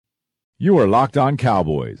You are Locked On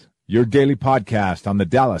Cowboys, your daily podcast on the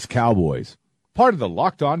Dallas Cowboys. Part of the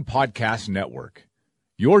Locked On Podcast Network.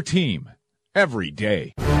 Your team every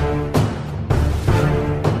day.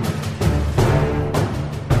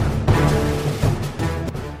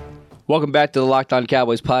 Welcome back to the Locked On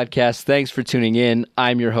Cowboys podcast. Thanks for tuning in.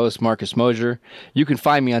 I'm your host, Marcus Mosher. You can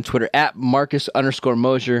find me on Twitter at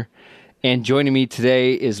Marcus_Mosher. And joining me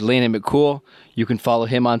today is Landon McCool. You can follow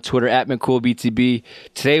him on Twitter at McCoolBTB.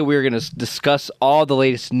 Today we're going to discuss all the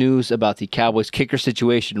latest news about the Cowboys kicker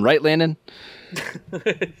situation. Right, Landon?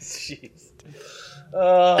 Jeez.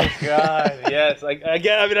 Oh, God, yes. I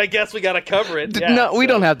guess we got to cover it. Yeah, no, we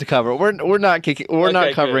don't have to cover it. We're not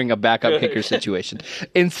covering good. A backup kicker situation.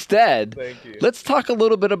 Instead, let's talk a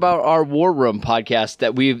little bit about our War Room podcast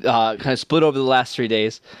that we've kind of split over the last 3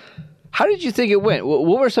 days. How did you think it went?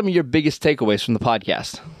 What were some of your biggest takeaways from the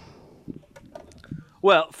podcast?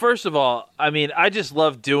 Well, first of all, I just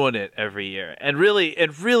love doing it every year, and really,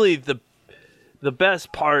 the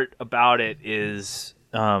best part about it is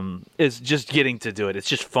just getting to do it. It's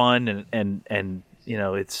just fun, and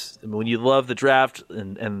it's when you love the draft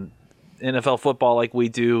and NFL football like we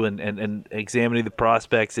do, and examining the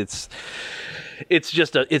prospects. It's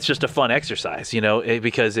just a fun exercise,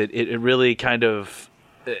 because it really kind of.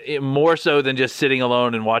 More so than just sitting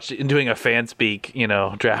alone and doing a fan speak,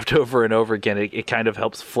 draft over and over again. It kind of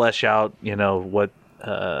helps flesh out,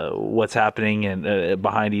 what's happening and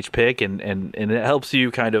behind each pick, and it helps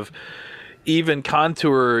you kind of even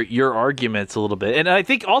contour your arguments a little bit. And I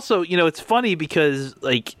think also, it's funny because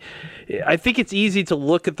I think it's easy to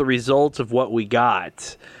look at the results of what we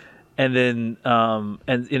got, and then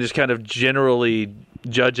and just kind of generally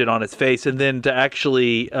judge it on its face, and then to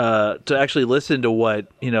actually listen to what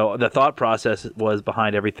the thought process was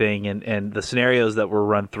behind everything, and the scenarios that were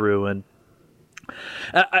run through. And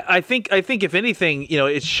I think if anything,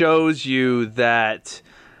 it shows you that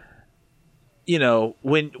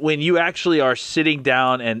when you actually are sitting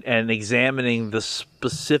down and examining the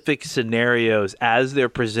specific scenarios as they're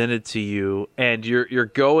presented to you, and you're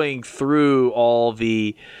going through all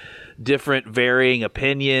the different varying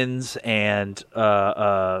opinions and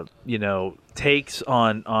takes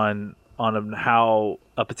on how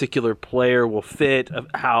a particular player will fit,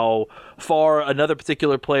 how far another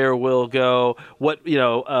particular player will go, what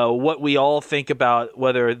we all think about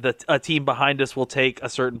whether a team behind us will take a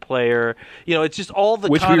certain player. It's just all the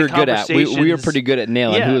which kind we were of good at. We were pretty good at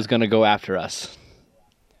nailing who was going to go after us.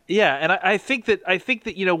 Yeah, and I think that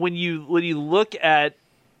when you look at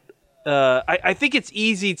I think it's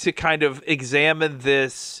easy to kind of examine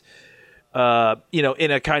this,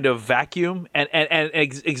 in a kind of vacuum and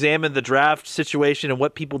examine the draft situation and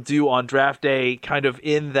what people do on draft day kind of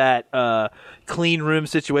in that clean room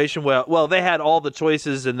situation. Well, they had all the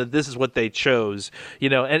choices and this is what they chose,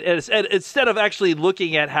 and instead of actually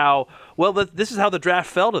looking at how, this is how the draft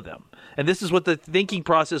fell to them. And this is what the thinking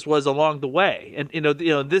process was along the way, and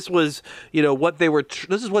this was what they were.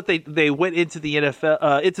 This is what they went into the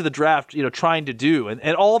NFL, into the draft, trying to do,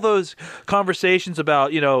 and all those conversations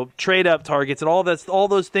about trade up targets and all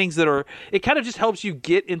those things that are. It kind of just helps you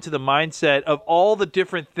get into the mindset of all the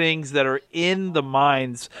different things that are in the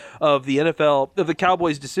minds of the NFL, of the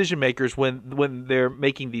Cowboys decision makers when they're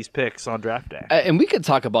making these picks on draft day. And we could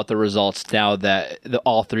talk about the results now that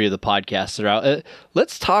all three of the podcasts are out.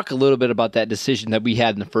 Let's talk a little bit about that decision that we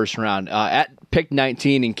had in the first round. At pick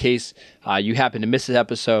 19, in case you happen to miss this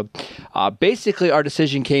episode, basically our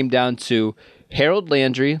decision came down to Harold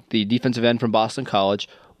Landry, the defensive end from Boston College,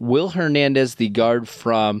 Will Hernandez, the guard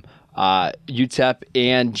from UTEP,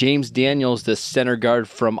 and James Daniels, the center guard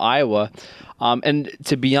from Iowa. And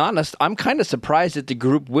to be honest, I'm kind of surprised that the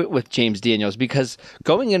group went with James Daniels, because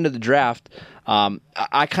going into the draft,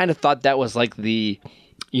 I kind of thought that was like the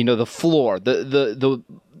floor,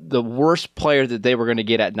 the worst player that they were going to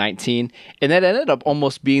get at 19, and that ended up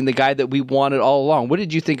almost being the guy that we wanted all along. What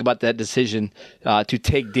did you think about that decision to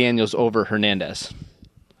take Daniels over Hernandez?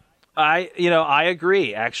 I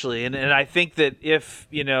agree, actually, and I think that if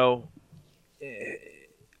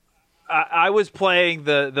I was playing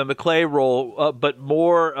the McClay role, but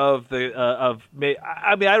more of I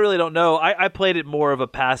really don't know. I played it more of a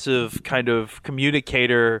passive kind of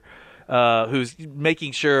communicator. Who's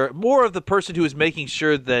making sure, more of the person who is making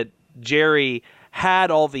sure that Jerry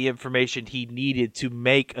had all the information he needed to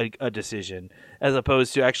make a decision, as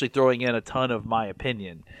opposed to actually throwing in a ton of my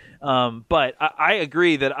opinion. But I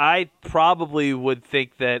agree that I probably would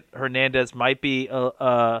think that Hernandez might be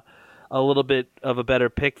a little bit of a better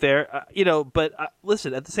pick there. But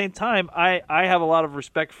listen, at the same time, I have a lot of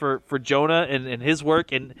respect for Jonah and his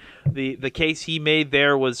work, and the case he made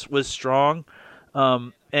there was strong.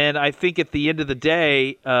 And I think at the end of the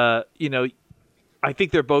day, I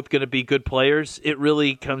think they're both going to be good players. It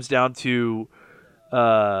really comes down to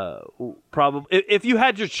probably if you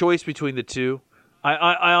had your choice between the two,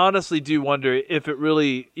 I honestly do wonder if it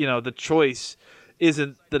really, the choice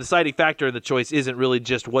isn't the deciding factor in the choice isn't really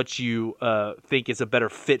just what you think is a better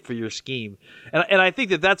fit for your scheme. And I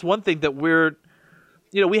think that's one thing that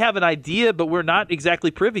we have an idea, but we're not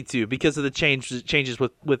exactly privy to because of the changes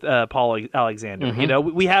with Paul Alexander.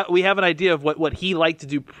 Mm-hmm. We have an idea of what he liked to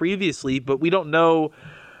do previously, but we don't know.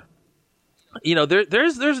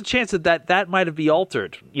 There's a chance that might have been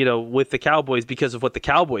altered, with the Cowboys because of what the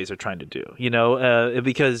Cowboys are trying to do.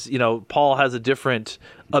 Because Paul has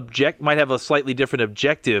might have a slightly different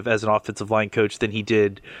objective as an offensive line coach than he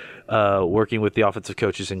did working with the offensive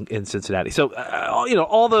coaches in Cincinnati. So,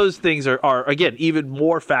 all those things are again even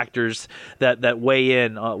more factors that weigh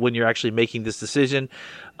in when you're actually making this decision.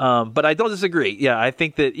 But I don't disagree. Yeah, I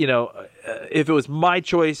think that if it was my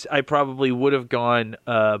choice, I probably would have gone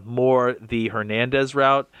more the Hernandez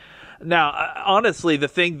route. Now, honestly, the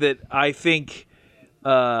thing that I think,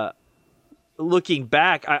 looking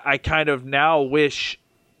back, I kind of now wish,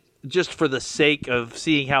 just for the sake of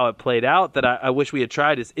seeing how it played out, that I wish we had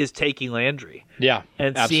tried is taking Landry. Yeah,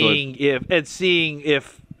 and absolutely. seeing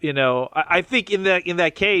if I think in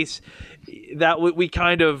that case that we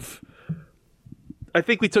kind of, I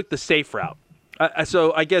think we took the safe route.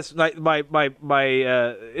 So I guess my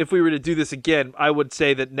if we were to do this again, I would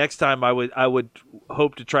say that next time I would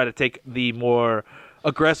hope to try to take the more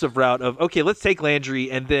aggressive route of, okay, let's take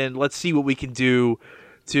Landry and then let's see what we can do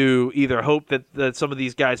to either hope that some of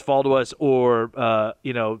these guys fall to us or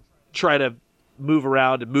try to move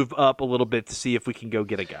around and move up a little bit to see if we can go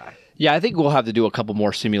get a guy. Yeah, I think we'll have to do a couple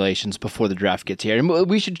more simulations before the draft gets here. And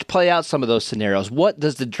we should play out some of those scenarios. What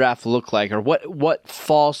does the draft look like, or what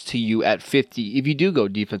falls to you at 50 if you do go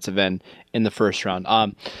defensive end in the first round?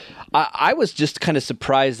 I was just kind of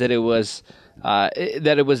surprised that it was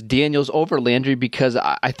Daniels over Landry, because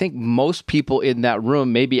I think most people in that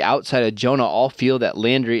room, maybe outside of Jonah, all feel that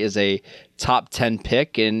Landry is a top 10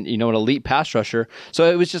 pick and an elite pass rusher. So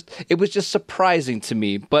it was just surprising to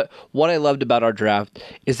me. But what I loved about our draft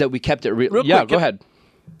is that we kept it real. Yeah, go ahead.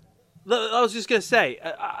 I was just going to say,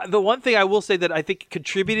 the one thing I will say that I think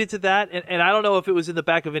contributed to that, and I don't know if it was in the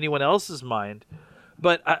back of anyone else's mind,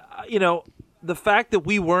 but the fact that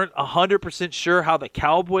we weren't 100% sure how the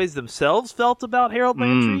Cowboys themselves felt about Harold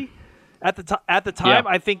Landry at the time,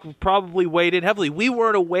 I think probably weighed in heavily. We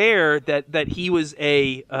weren't aware that he was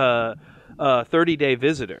a 30-day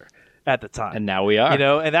visitor at the time, and now we are.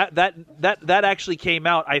 And that actually came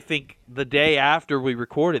out, I think, the day after we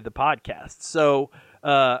recorded the podcast. So,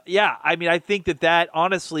 I think that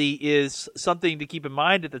honestly is something to keep in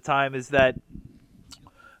mind at the time, is that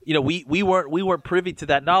we weren't privy to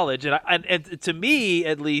that knowledge, and to me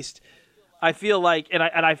at least, I feel like,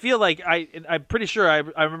 I'm pretty sure I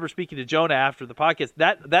remember speaking to Jonah after the podcast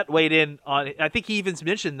that weighed in on. I think he even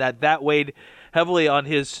mentioned that weighed heavily on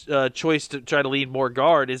his choice to try to lean more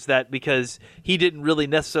guard, is that because he didn't really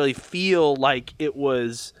necessarily feel like it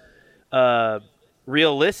was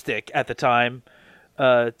realistic at the time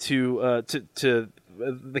to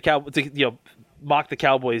mock the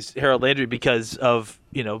Cowboys' Harold Landry because of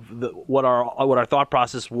what our thought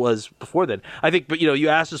process was before then. I think, but you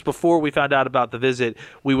asked us before we found out about the visit,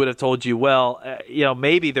 we would have told you, well,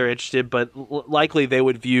 maybe they're interested, but likely they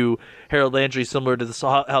would view Harold Landry similar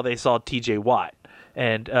to how they saw T.J. Watt,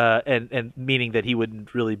 and meaning that he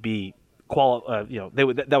wouldn't really be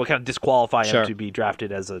that would kind of disqualify him to be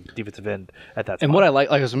drafted as a defensive end at that time. And what I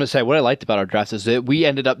liked about our draft is that we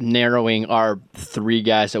ended up narrowing our three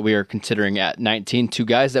guys that we are considering at 19 to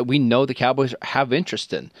guys that we know the Cowboys have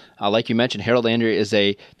interest in. Like you mentioned, Harold Landry is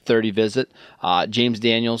a 30 visit. James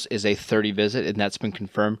Daniels is a 30 visit, and that's been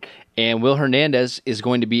confirmed. And Will Hernandez is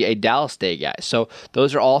going to be a Dallas Day guy. So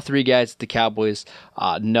those are all three guys that the Cowboys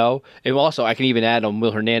know. And also, I can even add on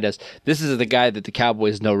Will Hernandez. This is the guy that the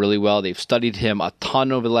Cowboys know really well. They've studied him a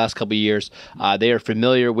ton over the last couple of years. They are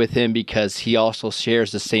familiar with him because he also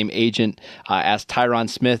shares the same agent as Tyron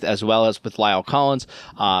Smith, as well as with Lyle Collins.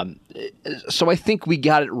 So I think we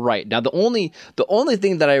got it right. Now, the only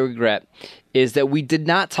thing that I regret is that we did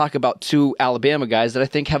not talk about two Alabama guys that I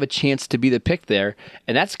think have a chance to be the pick there,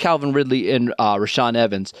 and that's Calvin Ridley and Rashaan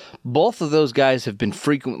Evans. Both of those guys have been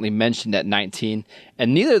frequently mentioned at 19,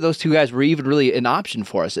 and neither of those two guys were even really an option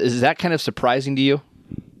for us. Is that kind of surprising to you?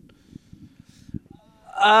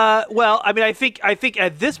 Well, I think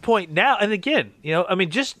at this point now, and again,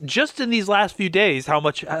 just in these last few days, how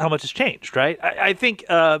much has changed, right? I think,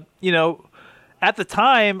 at the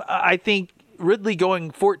time, I think Ridley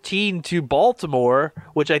going 14 to Baltimore,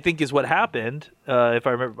 which I think is what happened. If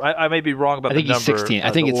I remember, I may be wrong about the number. I think he's 16.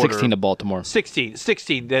 I think it's 16 to Baltimore. 16. I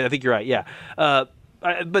think you're right. Yeah.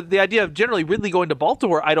 But the idea of generally Ridley going to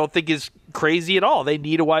Baltimore, I don't think is crazy at all. They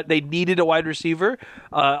needed a wide receiver.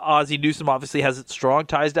 Ozzie Newsome obviously has strong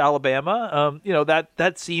ties to Alabama.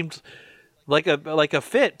 That seemed like a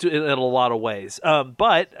fit in a lot of ways.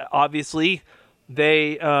 But obviously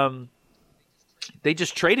they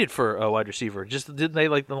just traded for a wide receiver. Didn't they,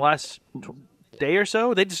 like the last day or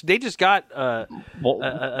so? They just got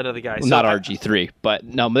another guy. Not RG3, but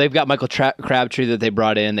no, they've got Michael Crabtree that they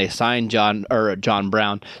brought in. They signed John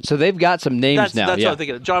Brown, so they've got some names now. That's what I'm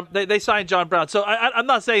thinking. They signed John Brown. So I'm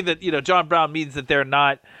not saying that John Brown means that they're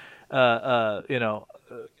not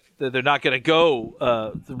they're not going to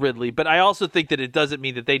go Ridley, but I also think that it doesn't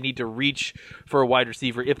mean that they need to reach for a wide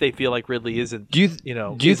receiver if they feel like Ridley isn't. Do you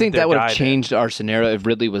think that would have changed our scenario if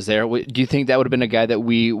Ridley was there? Do you think that would have been a guy that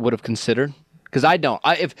we would have considered? Because I don't.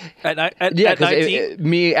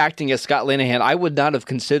 Me acting as Scott Linehan, I would not have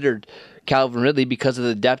considered Calvin Ridley because of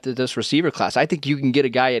the depth of this receiver class. I think you can get a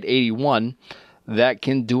guy at 81 that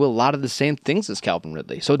can do a lot of the same things as Calvin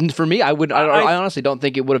Ridley. So for me, I honestly don't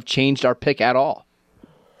think it would have changed our pick at all.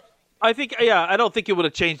 I don't think it would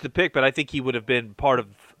have changed the pick, but I think he would have been part of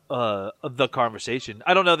the conversation.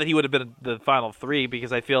 I don't know that he would have been the final three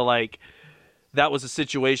because I feel like that was a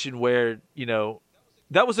situation where, I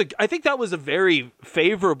think that was a very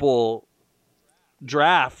favorable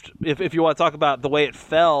draft. If you want to talk about the way it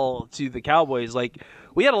fell to the Cowboys, like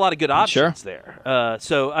we had a lot of good options there.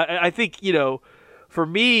 So I think, for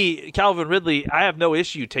me, Calvin Ridley, I have no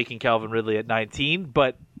issue taking Calvin Ridley at 19,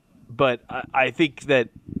 but I think that,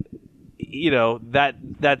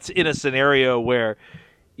 that's in a scenario where,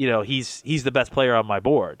 he's the best player on my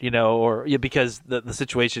board, because the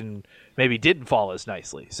situation maybe didn't fall as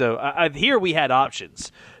nicely. So here we had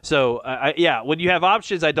options. So when you have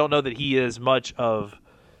options, I don't know that he is as much of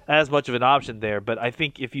an option there. But I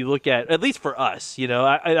think if you look at least for us,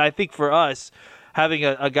 I think for us having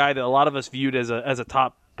a guy that a lot of us viewed as a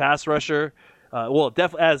top pass rusher.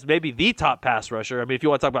 Definitely as maybe the top pass rusher. I mean, if you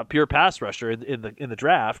want to talk about pure pass rusher in the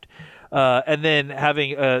draft, and then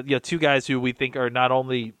having two guys who we think are not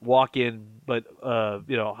only walk-in but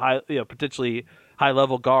high, potentially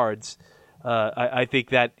high-level guards. I think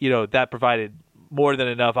that that provided more than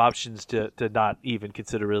enough options to not even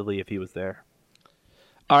consider Ridley if he was there.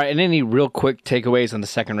 All right, and any real quick takeaways on the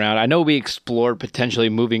second round? I know we explored potentially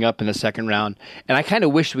moving up in the second round, and I kind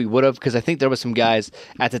of wish we would have because I think there were some guys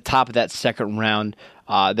at the top of that second round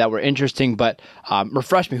that were interesting. But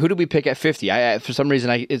refresh me, who did we pick at 50? For some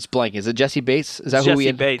reason, it's blank. Is it Jesse Bates? Is that who we?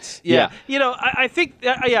 Jesse Bates. Yeah. I think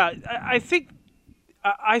that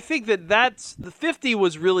that's the 50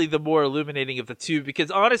 was really the more illuminating of the two because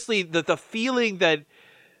honestly, the feeling that.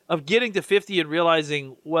 Of getting to 50 and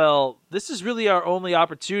realizing, well, this is really our only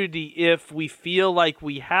opportunity if we feel like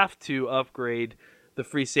we have to upgrade the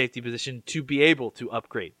free safety position to be able to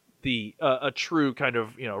upgrade a true kind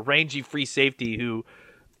of rangy free safety who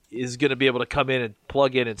is going to be able to come in and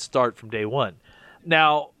plug in and start from day one.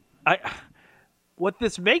 Now, what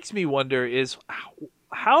this makes me wonder is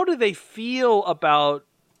how do they feel about,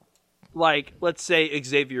 like, let's say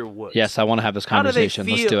Xavier Woods? Yes, I want to have this conversation.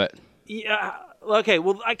 Let's do it. Yeah. Okay,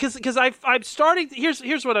 well, because I'm starting.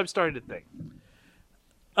 Here's what I'm starting to think.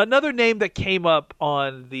 Another name that came up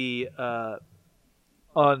on the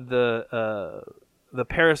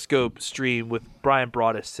Periscope stream with Brian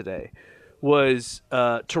Broaddus today was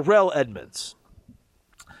Terrell Edmunds,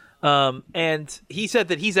 and he said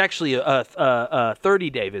that he's actually a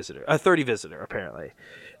 30-day visitor, a 30 visitor apparently.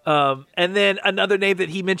 And then another name that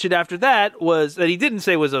he mentioned after that was that he didn't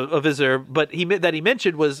say was a visitor, but he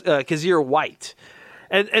mentioned was Kazir White.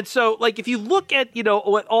 And so, like, if you look at,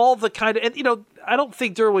 what all the kind of, and, I don't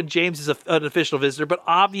think Derwin James is an official visitor, but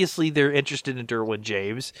obviously they're interested in Derwin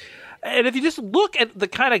James. And if you just look at the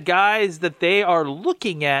kind of guys that they are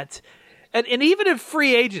looking at, and even in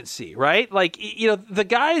free agency, right? Like, the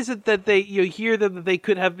guys that they, hear them that they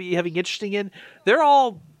could be having interesting in, they're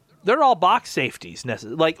all box safeties.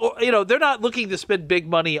 Like, they're not looking to spend big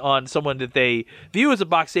money on someone that they view as a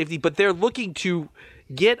box safety, but they're looking to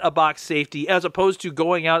get a box safety as opposed to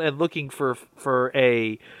going out and looking for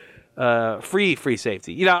a free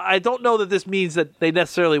safety. I don't know that this means that they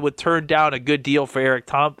necessarily would turn down a good deal for Eric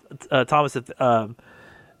Thomas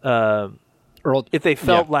if they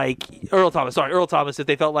felt like Earl Thomas, if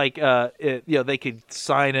they felt like they could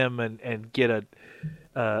sign him and get a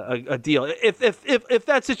deal. If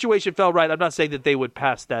that situation fell right, I'm not saying that they would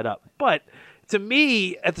pass that up. But to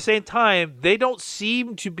me, at the same time, they don't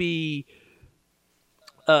seem to be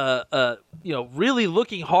really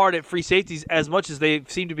looking hard at free safeties as much as they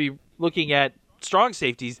seem to be looking at strong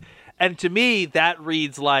safeties. And to me, that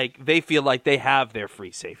reads like they feel like they have their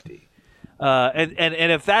free safety. And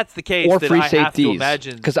if that's the case, or then free I have to safeties.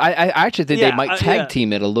 imagine Because I actually think they might tag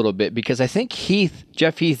team it a little bit, because I think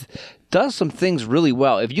Jeff Heath does some things really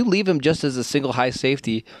well. If you leave him just as a single high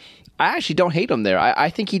safety, I actually don't hate him there. I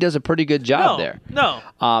think he does a pretty good job there. No.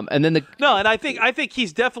 And I think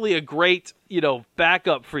he's definitely a great,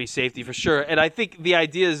 backup free safety for sure. And I think the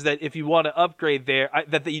idea is that if you want to upgrade there,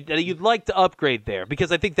 that you'd like to upgrade there,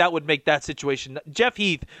 because I think that would make that situation. Jeff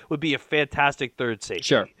Heath would be a fantastic third safety.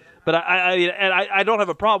 Sure. But I don't have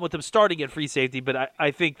a problem with him starting at free safety, but I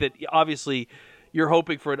think that obviously you're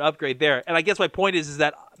hoping for an upgrade there. And I guess my point is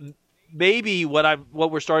that maybe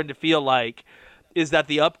what we're starting to feel like is that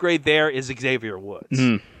the upgrade there is Xavier Woods.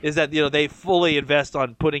 Is that they fully invest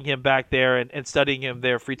on putting him back there and studying him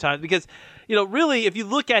there free time, because really, if you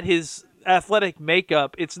look at his athletic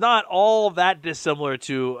makeup, it's not all that dissimilar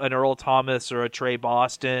to an Earl Thomas or a Trey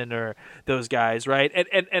Boston or those guys, right?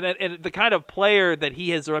 And the kind of player that he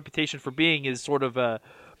has a reputation for being is sort of a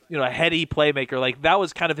heady playmaker. Like, that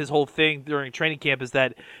was kind of his whole thing during training camp, is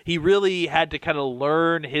that he really had to kind of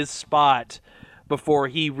learn his spot before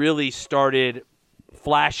he really started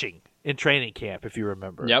flashing in training camp, if you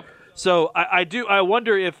remember. Yep. So I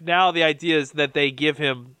wonder if now the idea is that they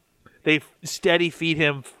steady feed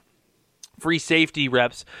him free safety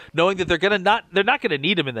reps, knowing that they're not going to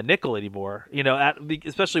need him in the nickel anymore.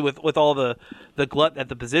 Especially with all the glut at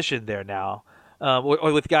the position there now,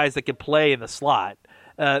 or with guys that can play in the slot.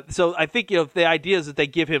 So I think the idea is that they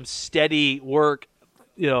give him steady work,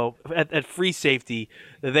 at free safety,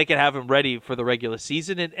 that they can have him ready for the regular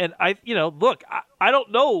season. And I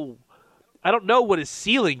don't know what his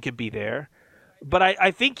ceiling could be there. But I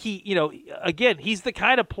think he, again, he's the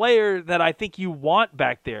kind of player that I think you want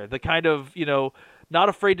back there. The kind of, not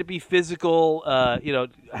afraid to be physical,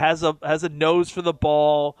 has a nose for the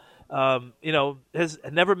ball, has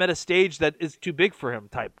never met a stage that is too big for him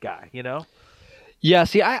type guy, Yeah,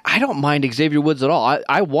 see, I don't mind Xavier Woods at all.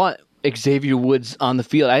 I want Xavier Woods on the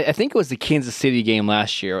field. I think it was the Kansas City game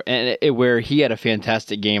last year, and where he had a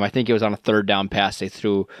fantastic game. I think it was on a third down pass. They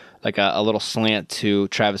threw like a little slant to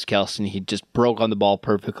Travis Kelce, and he just broke on the ball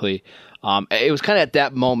perfectly. It was kind of at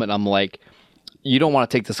that moment I'm like, you don't want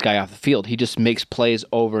to take this guy off the field. He just makes plays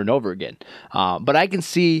over and over again. But I can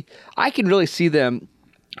really see them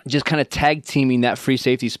just kind of tag teaming that free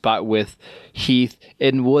safety spot with Heath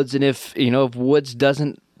and Woods. And if Woods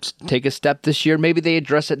doesn't take a step this year, maybe they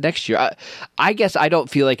address it next year. I guess I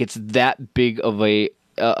don't feel like it's that big of a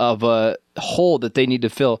hole that they need to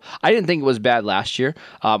fill. I didn't think it was bad last year.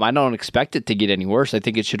 I don't expect it to get any worse. I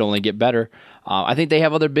think it should only get better. I think they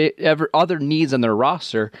have other needs on their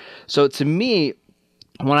roster. So to me,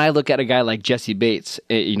 when I look at a guy like Jesse Bates,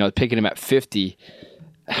 picking him at 50,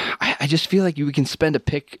 I just feel like we can spend a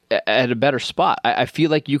pick at a better spot. I feel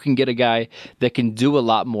like you can get a guy that can do a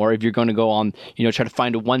lot more if you're going to go on, try to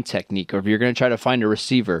find a one technique, or if you're going to try to find a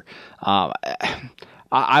receiver.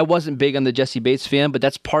 I wasn't big on the Jesse Bates fan, but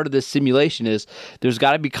that's part of this simulation. Is there's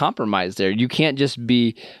got to be compromise there. You can't just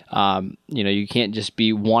be, wanting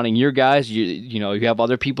your guys. You have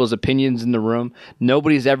other people's opinions in the room.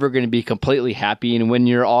 Nobody's ever going to be completely happy, and when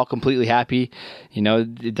you're all completely happy,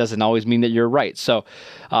 it doesn't always mean that you're right. So,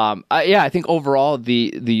 I think overall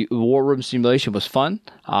the War Room simulation was fun.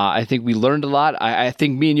 I think we learned a lot. I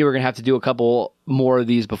think me and you are going to have to do a couple more of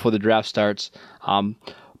these before the draft starts.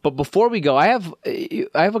 But before we go, I have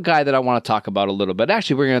a guy that I want to talk about a little bit.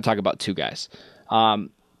 Actually, we're going to talk about two guys. At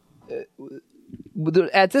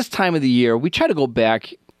this time of the year, we try to go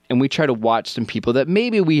back and we try to watch some people that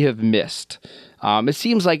maybe we have missed. It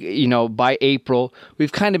seems like, by April,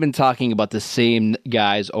 we've kind of been talking about the same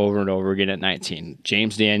guys over and over again at 19.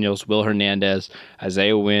 James Daniels, Will Hernandez,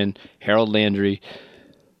 Isaiah Wynn, Harold Landry.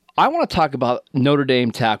 I want to talk about Notre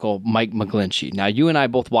Dame tackle Mike McGlinchey. Now, you and I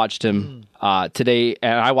both watched him today,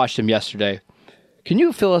 and I watched him yesterday. Can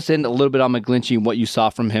you fill us in a little bit on McGlinchey and what you saw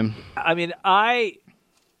from him? I mean, I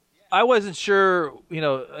wasn't sure,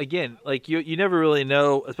 again, like you never really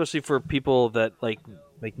know, especially for people that like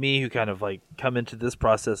me who kind of like come into this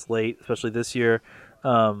process late, especially this year.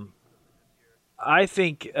 I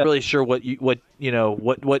think I'm really sure what you're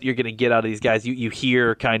going to get out of these guys. You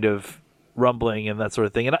hear kind of rumbling and that sort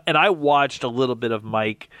of thing. And I watched a little bit of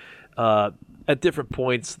Mike at different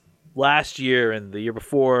points last year and the year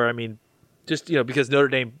before. I mean, just because Notre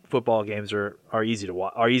Dame football games are easy to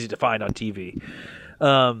watch, are easy to find on TV.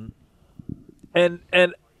 And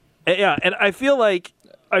I feel like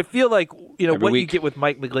what week you get with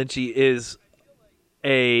Mike McGlinchey is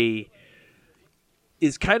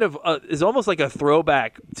kind of is almost like a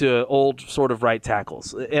throwback to old sort of right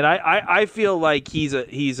tackles, and I feel like he's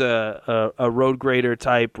a road grader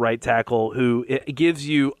type right tackle who it gives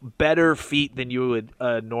you better feet than you would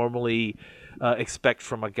normally expect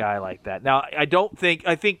from a guy like that. Now I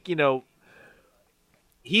think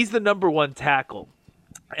he's the number one tackle,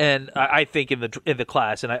 and I think in the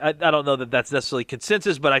class, and I don't know that that's necessarily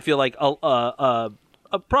consensus, but I feel like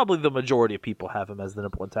probably the majority of people have him as the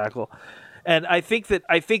number one tackle. And I think that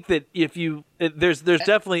there's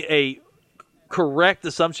definitely a correct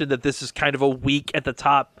assumption that this is kind of a weak at the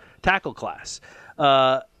top tackle class,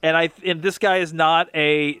 and this guy is not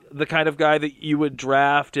the kind of guy that you would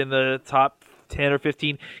draft in the top 10 or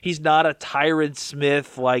 15. He's not a Tyron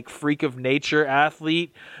Smith like freak of nature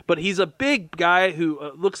athlete, but he's a big guy who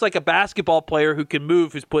looks like a basketball player who can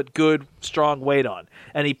move, who's put good strong weight on,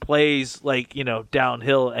 and he plays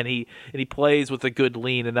downhill, and he plays with a good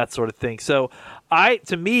lean and that sort of thing. So I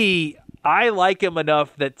like him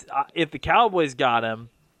enough that if the Cowboys got him,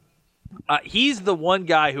 he's the one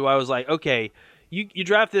guy who I was like, okay, you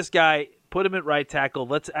draft this guy, put him at right tackle.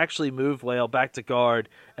 Let's actually move Lael back to guard,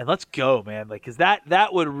 and let's go, man. Because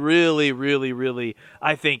that would really, really, really,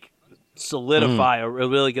 I think, solidify a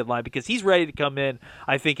really good line, because he's ready to come in,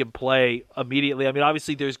 I think, and play immediately. I mean,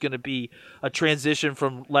 obviously, there's going to be a transition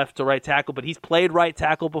from left to right tackle, but he's played right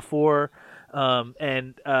tackle before.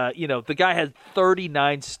 The guy had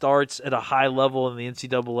 39 starts at a high level in the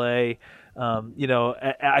NCAA.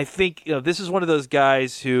 I think this is one of those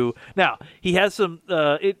guys who, now he has some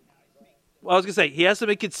he has some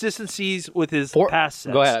inconsistencies with his pass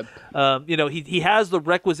sets. Go ahead. He has the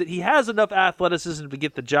requisite. He has enough athleticism to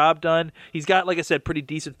get the job done. He's got, like I said, pretty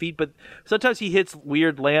decent feet, but sometimes he hits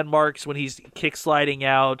weird landmarks when he's kick sliding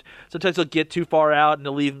out. Sometimes he'll get too far out and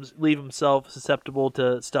he'll leave himself susceptible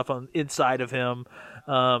to stuff on inside of him.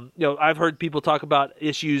 I've heard people talk about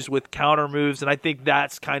issues with counter moves, and I think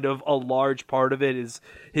that's kind of a large part of it, is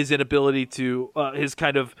his inability to, his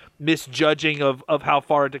kind of misjudging of how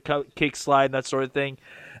far to kick slide and that sort of thing.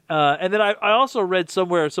 And then I also read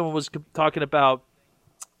somewhere someone was talking about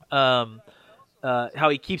how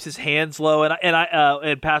he keeps his hands low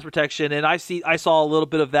and pass protection, and I saw a little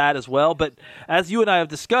bit of that as well. But as you and I have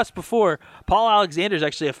discussed before, Paul Alexander is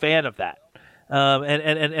actually a fan of that.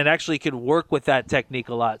 And actually can work with that technique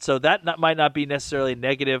a lot. So that might not be necessarily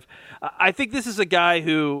negative. I think this is a guy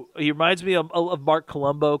who, he reminds me of Mark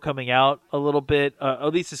Colombo coming out a little bit,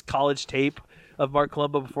 at least his college tape of Mark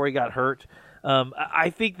Colombo before he got hurt. I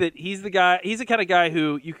think that he's the kind of guy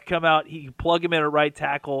who you can come out, you can plug him in at right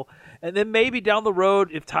tackle, and then maybe down the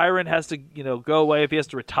road, if Tyron has to go away, if he has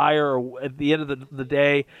to retire, or at the end of the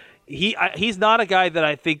day, he's not a guy that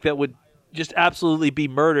I think that would just absolutely be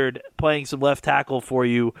murdered playing some left tackle for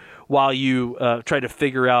you while you try to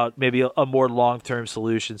figure out maybe a more long-term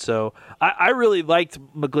solution. So I really liked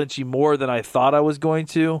McGlinchey more than I thought I was going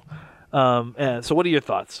to. And so what are your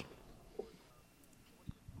thoughts?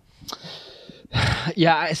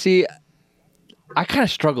 Yeah, I kind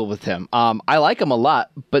of struggle with him. I like him a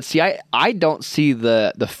lot, but I don't see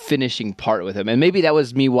the finishing part with him. And maybe that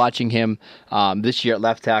was me watching him this year at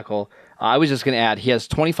left tackle. I was just going to add, he has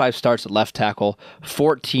 25 starts at left tackle,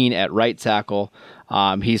 14 at right tackle.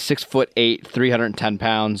 He's 6'8", 310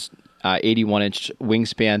 pounds, 81-inch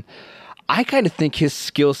wingspan. I kind of think his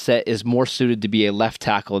skill set is more suited to be a left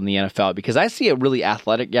tackle in the NFL, because I see a really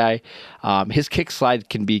athletic guy. His kick slide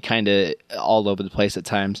can be kind of all over the place at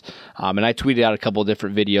times. And I tweeted out a couple of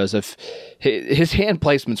different videos of his hand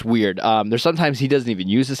placement's weird. There's sometimes he doesn't even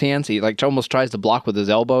use his hands. He almost tries to block with his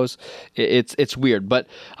elbows. It's weird. But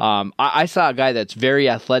I saw a guy that's very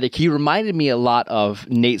athletic. He reminded me a lot of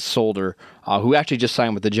Nate Solder, who actually just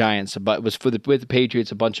signed with the Giants, but was with the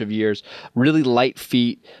Patriots a bunch of years. Really light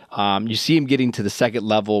feet. You see him getting to the second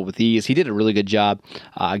level with ease. He did a really good job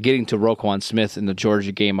getting to Roquan Smith in the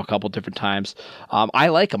Georgia game a couple different times. I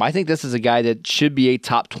like him. I think this is a guy that should be a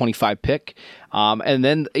top 25 pick. And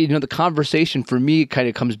then, the conversation for me kind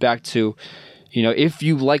of comes back to, if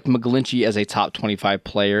you like McGlinchey as a top 25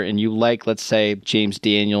 player and you like, let's say, James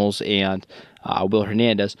Daniels and Will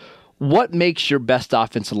Hernandez, what makes your best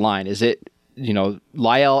offensive line? Is it,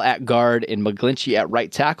 Lael at guard and McGlinchey at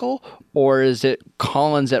right tackle, or is it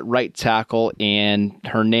Collins at right tackle and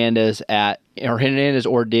Hernandez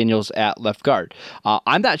or Daniels at left guard?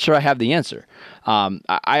 I'm not sure I have the answer.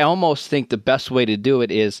 I almost think the best way to do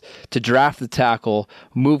it is to draft the tackle,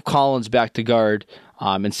 move Collins back to guard,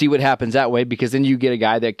 and see what happens that way, because then you get a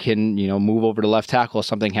guy that can, move over to left tackle if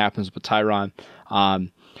something happens with Tyron.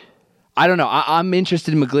 I don't know. I'm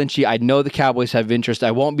interested in McGlinchey. I know the Cowboys have interest.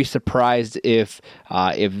 I won't be surprised if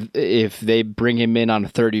they bring him in on a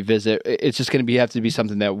 30 visit. It's just going to have to be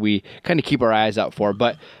something that we kind of keep our eyes out for.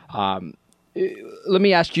 But let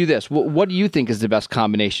me ask you this: what do you think is the best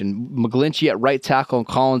combination? McGlinchey at right tackle and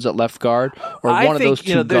Collins at left guard, or one of those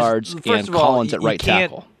two guards and Collins at right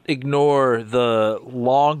tackle? Ignore the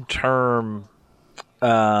long-term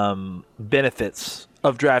benefits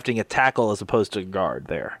of drafting a tackle as opposed to a guard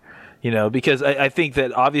there. Because I think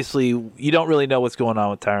that obviously you don't really know what's going on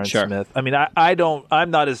with Tyron Smith. I mean, I'm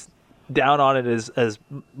not as down on it as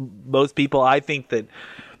most people. I think that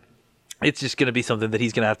it's just going to be something that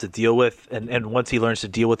he's going to have to deal with, and once he learns to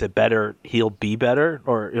deal with it better, he'll be better,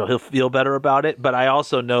 or he'll feel better about it. But I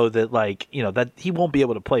also know that that he won't be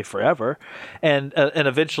able to play forever, and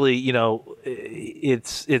eventually,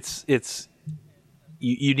 it's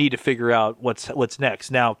you need to figure out what's next.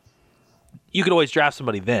 Now, you could always draft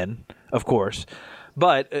somebody then, of course,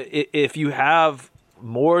 but if you have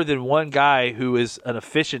more than one guy who is an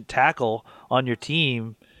efficient tackle on your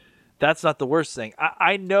team, that's not the worst thing.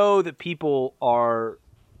 I know that people are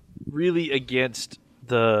really against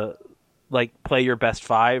the play your best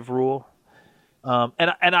 5 rule, and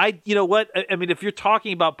I I mean, if you're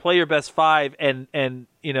talking about play your best 5 and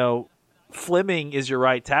Fleming is your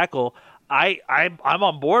right tackle, I'm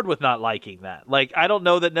on board with not liking that. I don't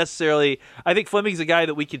know that necessarily. I think Fleming's a guy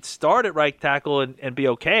that we could start at right tackle and be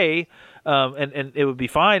okay, and it would be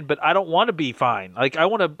fine. But I don't want to be fine.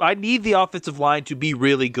 I need the offensive line to be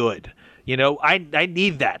really good. I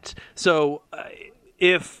need that. So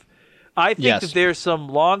if I think that there's some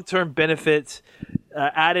long-term benefits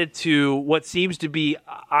added to what seems to be,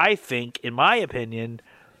 I think, in my opinion,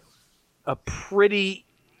 a pretty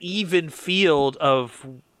even field of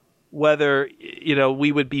whether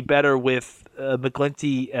we would be better with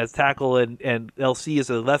McGlinchey as tackle and LC as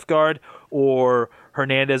a left guard, or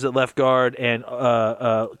Hernandez at left guard and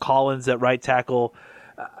Collins at right tackle.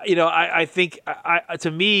 I think to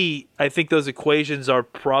me, I think those equations are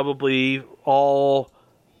probably all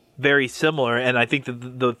very similar, and I think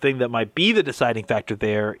that the thing that might be the deciding factor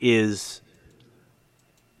there is,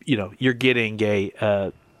 you're getting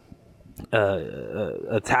a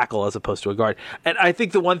tackle as opposed to a guard. And I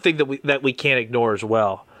think the one thing that we can't ignore as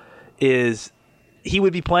well is he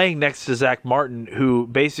would be playing next to Zach Martin, who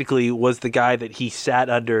basically was the guy that he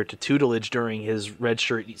sat under to tutelage during his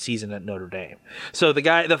redshirt season at Notre Dame. So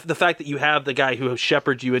the fact that you have the guy who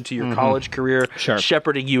shepherded you into your college career,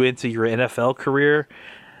 shepherding you into your NFL career,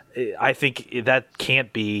 I think that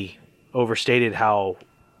can't be overstated how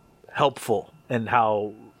helpful and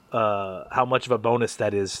how much of a bonus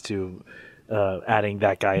that is to adding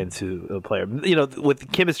that guy into a player.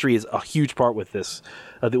 With chemistry is a huge part with this,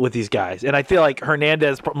 with these guys. And I feel like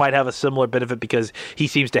Hernandez might have a similar benefit because he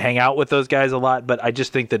seems to hang out with those guys a lot. But I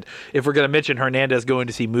just think that if we're going to mention Hernandez going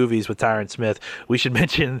to see movies with Tyron Smith, we should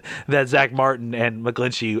mention that Zach Martin and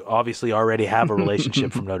McGlinchey obviously already have a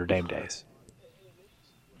relationship from Notre Dame days.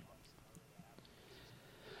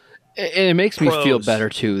 And it makes me feel better,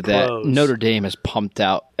 too, that Notre Dame has pumped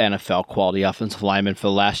out NFL quality offensive linemen for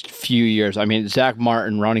the last few years. I mean, Zach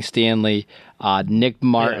Martin, Ronnie Stanley, Nick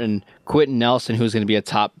Martin, Quentin Nelson, who's going to be a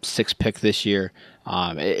top 6 pick this year.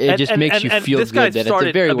 It just makes you feel good that at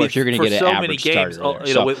the very worst you're going to get an average games,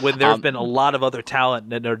 starter. When there's been a lot of other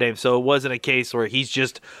talent at Notre Dame. So it wasn't a case where he's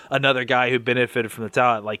just another guy who benefited from the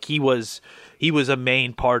talent. Like he was a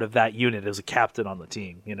main part of that unit as a captain on the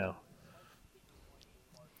team,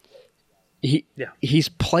 He's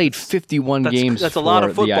played 51 games. That's a lot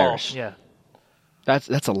of football. The Irish. Yeah, that's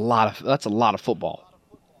a lot of football.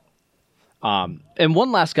 And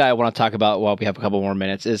one last guy I want to talk about while we have a couple more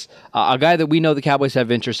minutes is a guy that we know the Cowboys have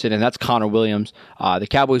interest in, and that's Connor Williams. The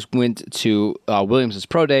Cowboys went to Williams'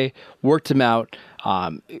 pro day, worked him out.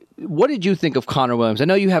 What did you think of Connor Williams? I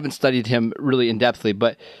know you haven't studied him really in-depthly,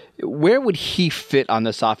 but where would he fit on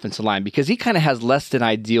this offensive line? Because he kind of has less than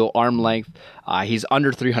ideal arm length. He's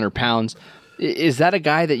under 300 pounds. Is that a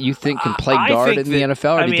guy that you think can play guard in the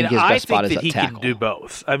NFL, or do you think his best spot is at tackle? I think he can do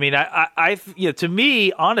both. I mean, to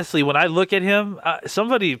me, honestly, when I look at him,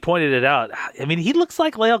 somebody pointed it out. I mean, he looks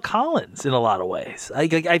like La'el Collins in a lot of ways. I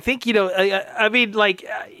think, I mean, like,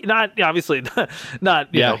 not obviously not.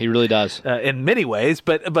 Yeah, he really does in many ways,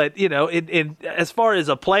 but in as far as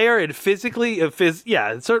a player and physically,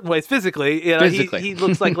 in certain ways, physically, he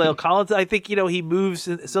looks like La'el Collins. I think he moves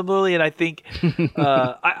similarly, and I think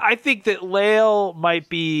I think that La'el might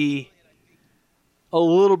be a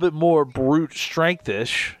little bit more brute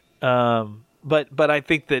strengthish, but I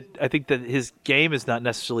think that his game is not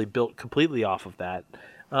necessarily built completely off of that.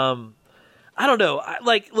 I don't know.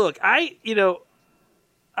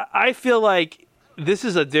 I feel like this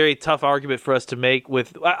is a very tough argument for us to make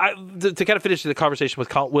with to kind of finish the conversation with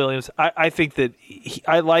Colin Williams. I think that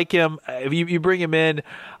I like him. If you bring him in,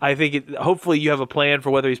 I think hopefully you have a plan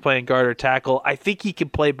for whether he's playing guard or tackle. I think he can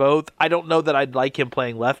play both. I don't know that I'd like him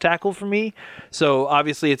playing left tackle for me. So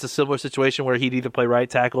obviously it's a similar situation where he'd either play right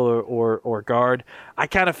tackle or guard. I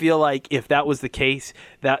kind of feel like if that was the case,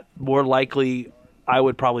 that more likely I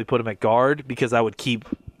would probably put him at guard because I would keep.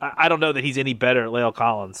 I don't know that he's any better at La'el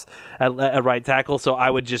Collins at right tackle, so I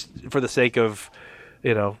would just, for the sake of,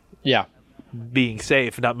 being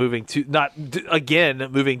safe, not moving two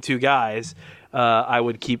guys, I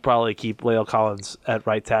would probably keep La'el Collins at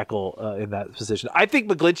right tackle in that position. I think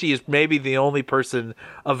McGlinchey is maybe the only person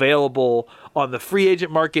available on the free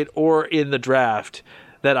agent market or in the draft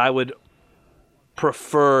that I would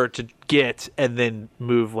prefer to get and then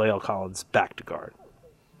move La'el Collins back to guard.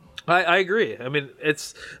 I agree. I mean,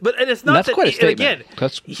 it's not that's that quite a statement. Again,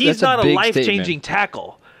 he's that's not a statement. life-changing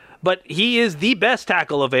tackle, but he is the best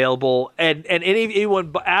tackle available, and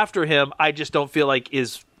anyone after him, I just don't feel like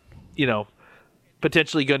is,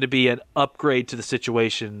 potentially going to be an upgrade to the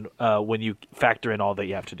situation when you factor in all that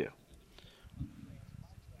you have to do.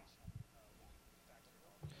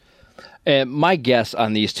 And my guess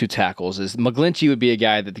on these two tackles is McGlinchey would be a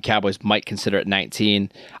guy that the Cowboys might consider at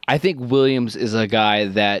 19. I think Williams is a guy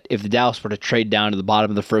that if the Dallas were to trade down to the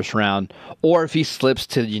bottom of the first round, or if he slips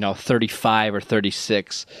to 35 or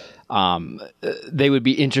 36, they would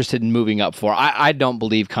be interested in moving up for. I don't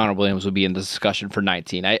believe Connor Williams would be in the discussion for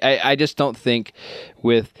 19. I just don't think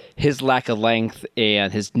with his lack of length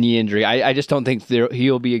and his knee injury, I just don't think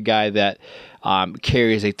he'll be a guy that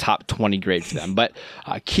carries a top 20 grade for them. But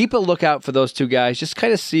keep a lookout for those two guys. Just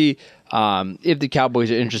kind of see if the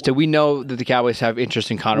Cowboys are interested. We know that the Cowboys have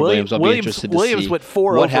interest in Connor Williams. I'll be interested to Williams see went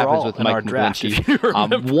 4 what overall happens with in Mike our draft. McGlinchey. If you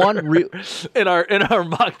remember, in our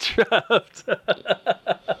mock draft.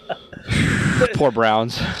 Poor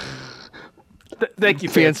Browns. Thank you,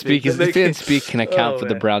 Fanspeak can account for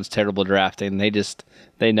the Browns' terrible drafting.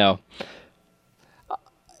 They know.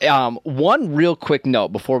 One real quick note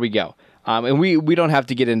before we go. And we don't have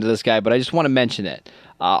to get into this guy, but I just want to mention it.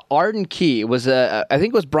 Arden Key was I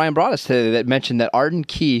think it was Brian Broaddus today that mentioned that Arden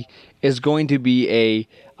Key is going to be a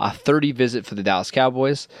 30 visit for the Dallas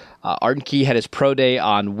Cowboys. Arden Key had his pro day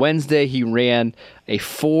on Wednesday. He ran a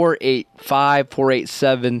 4.85,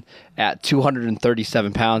 4.87 at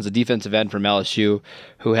 237 pounds, a defensive end from LSU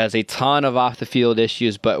who has a ton of off-the-field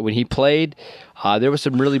issues, but when he played, there were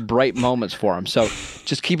some really bright moments for him. So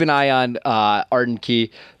just keep an eye on Arden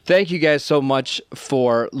Key. Thank you guys so much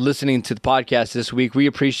for listening to the podcast this week. We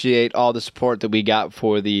appreciate all the support that we got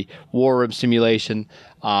for the War Room simulation.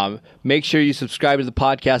 Make sure you subscribe to the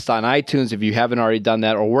podcast on iTunes if you haven't already done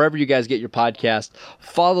that, or wherever you guys get your podcast.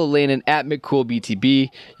 Follow Landon at McCoolBTB.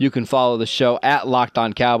 You can follow the show at Locked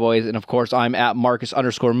On Cowboys. And, of course, I'm at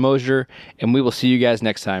Marcus_Mosier, and we will see you guys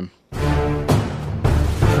next time.